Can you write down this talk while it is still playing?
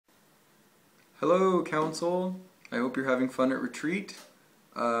Hello, Council. I hope you're having fun at retreat.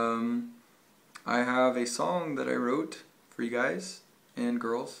 I have a song that I wrote for you guys and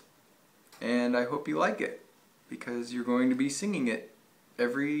girls, and I hope you like it because you're going to be singing it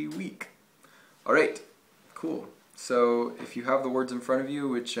every week. Alright, cool. So if you have the words in front of you,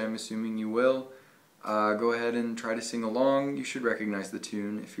 which I'm assuming you will, go ahead and try to sing along. You should recognize the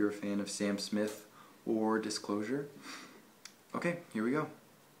tune if you're a fan of Sam Smith or Disclosure. Okay, here we go.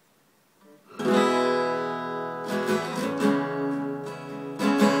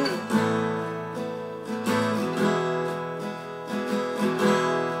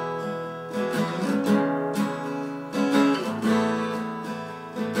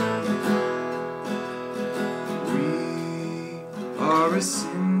 Are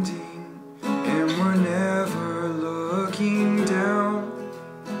ascending and we're never looking down.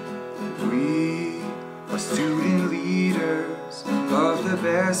 We are student leaders of the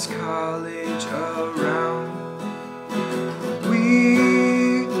best college around.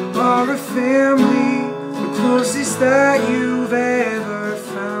 We are a family, the closest that you've ever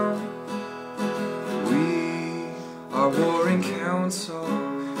found. We are Warren Council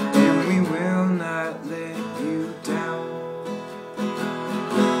and we will not let you down.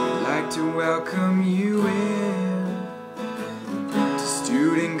 To welcome you in to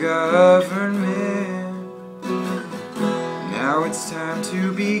student government. Now it's time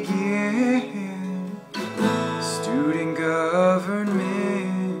to begin student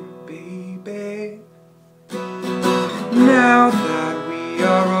government, baby. Now that we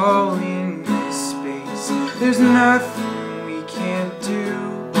are all in this space, there's nothing we can't do.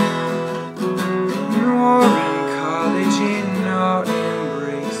 Warren College in our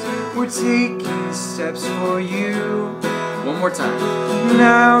we're taking steps for you. One more time.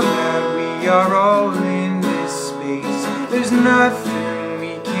 Now that we are all in this space, there's nothing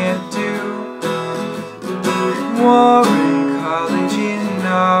we can't do. Warren College in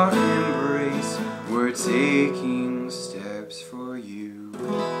our embrace, we're taking steps for you.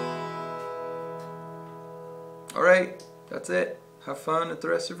 Alright, that's it. Have fun at the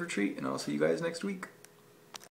rest of retreat, and I'll see you guys next week.